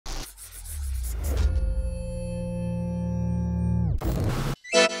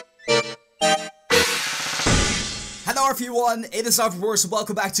everyone, it is Overworks and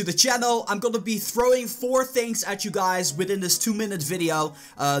welcome back to the channel. I'm gonna be throwing 4 things at you guys within this 2-minute video.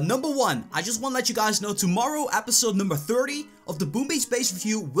 Number 1, I just want to let you guys know tomorrow episode number 30 of the Boom Beach bass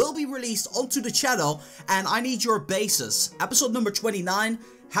review will be released onto the channel and I need your basses. Episode number 29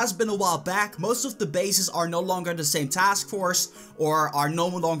 has been a while back. Most of the bases are no longer the same task force or are no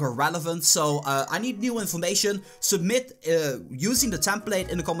longer relevant, so I need new information. Submit using the template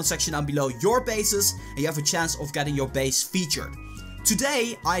in the comment section down below your bases and you have a chance of getting your bass featured.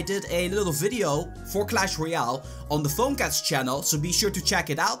 Today I did a little video for Clash Royale on the Phonecats channel, so be sure to check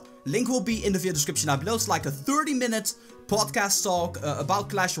it out. Link will be in the video description down below. It's like a 30-minute podcast talk about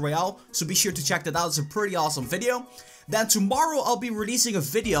Clash Royale, so be sure to check that out. It's a pretty awesome video. Then tomorrow I'll be releasing a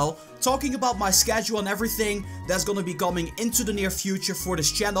video talking about my schedule and everything that's gonna be coming into the near future for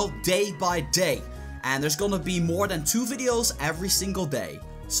this channel day by day. And there's gonna be more than 2 videos every single day.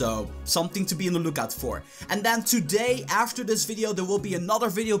 So, something to be on the lookout for. And then today, after this video, there will be another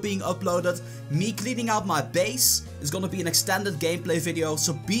video being uploaded. Me cleaning out my bass. It's gonna be an extended gameplay video,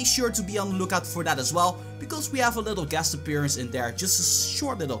 so be sure to be on the lookout for that as well. Because we have a little guest appearance in there, just a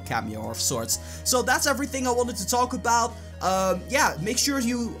short little cameo of sorts. So that's everything I wanted to talk about. Yeah, make sure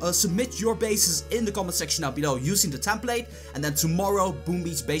you submit your basses in the comment section down below using the template. And then tomorrow, Boom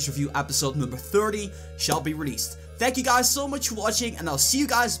Beach Bass Review episode number 30 shall be released. Thank you guys so much for watching, and I'll see you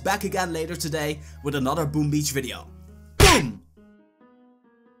guys back again later today with another Boom Beach video.